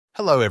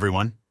Hello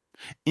everyone.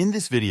 In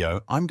this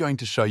video, I'm going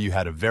to show you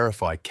how to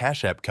verify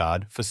Cash App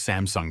card for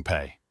Samsung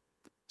Pay.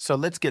 So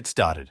let's get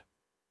started.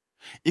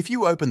 If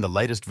you open the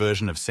latest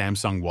version of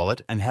Samsung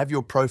Wallet and have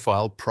your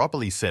profile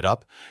properly set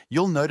up,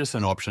 you'll notice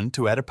an option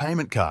to add a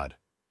payment card.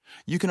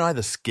 You can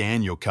either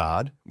scan your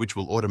card, which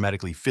will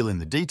automatically fill in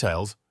the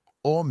details,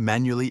 or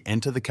manually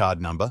enter the card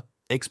number,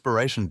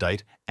 expiration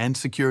date, and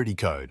security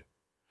code.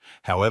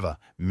 However,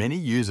 many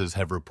users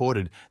have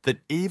reported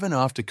that even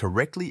after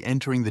correctly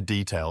entering the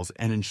details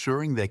and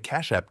ensuring their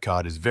Cash App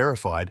card is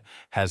verified,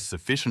 has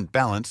sufficient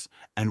balance,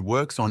 and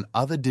works on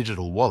other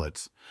digital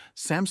wallets,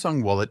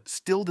 Samsung Wallet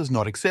still does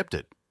not accept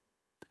it.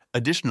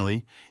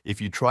 Additionally,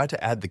 if you try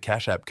to add the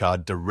Cash App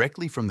card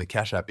directly from the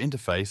Cash App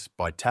interface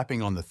by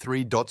tapping on the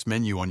three dots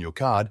menu on your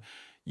card,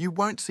 you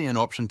won't see an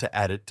option to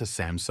add it to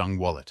Samsung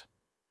Wallet.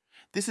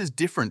 This is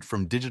different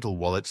from digital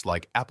wallets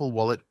like Apple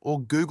Wallet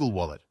or Google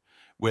Wallet,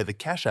 where the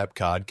Cash App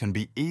card can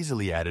be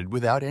easily added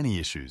without any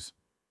issues.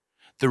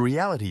 The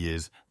reality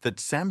is that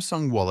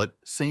Samsung Wallet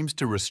seems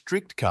to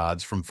restrict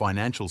cards from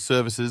financial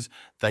services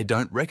they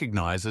don't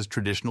recognize as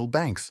traditional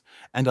banks,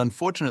 and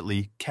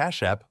unfortunately,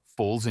 Cash App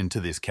falls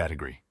into this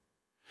category.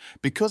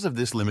 Because of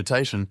this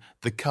limitation,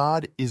 the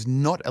card is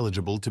not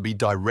eligible to be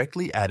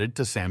directly added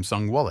to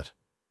Samsung Wallet.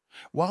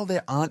 While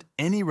there aren't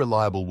any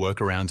reliable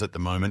workarounds at the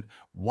moment,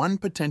 one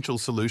potential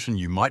solution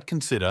you might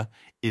consider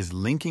is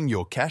linking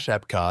your Cash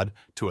App card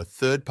to a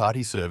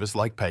third-party service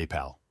like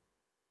PayPal.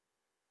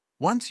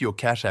 Once your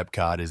Cash App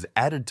card is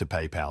added to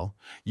PayPal,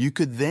 you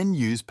could then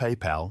use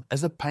PayPal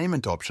as a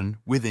payment option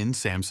within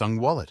Samsung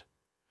Wallet.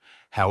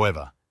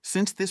 However,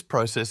 since this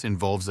process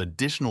involves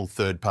additional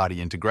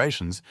third-party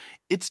integrations,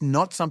 it's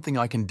not something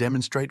I can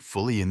demonstrate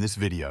fully in this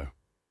video.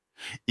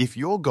 If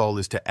your goal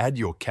is to add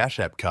your Cash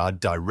App card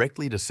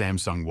directly to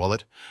Samsung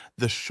Wallet,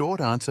 the short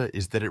answer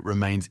is that it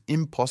remains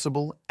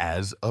impossible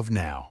as of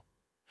now.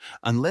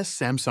 Unless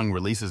Samsung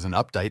releases an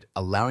update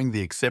allowing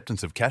the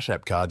acceptance of Cash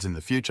App cards in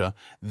the future,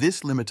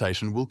 this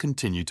limitation will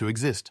continue to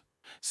exist.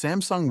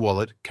 Samsung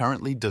Wallet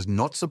currently does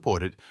not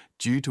support it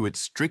due to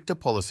its stricter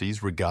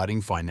policies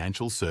regarding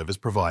financial service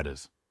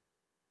providers.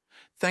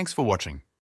 Thanks for watching.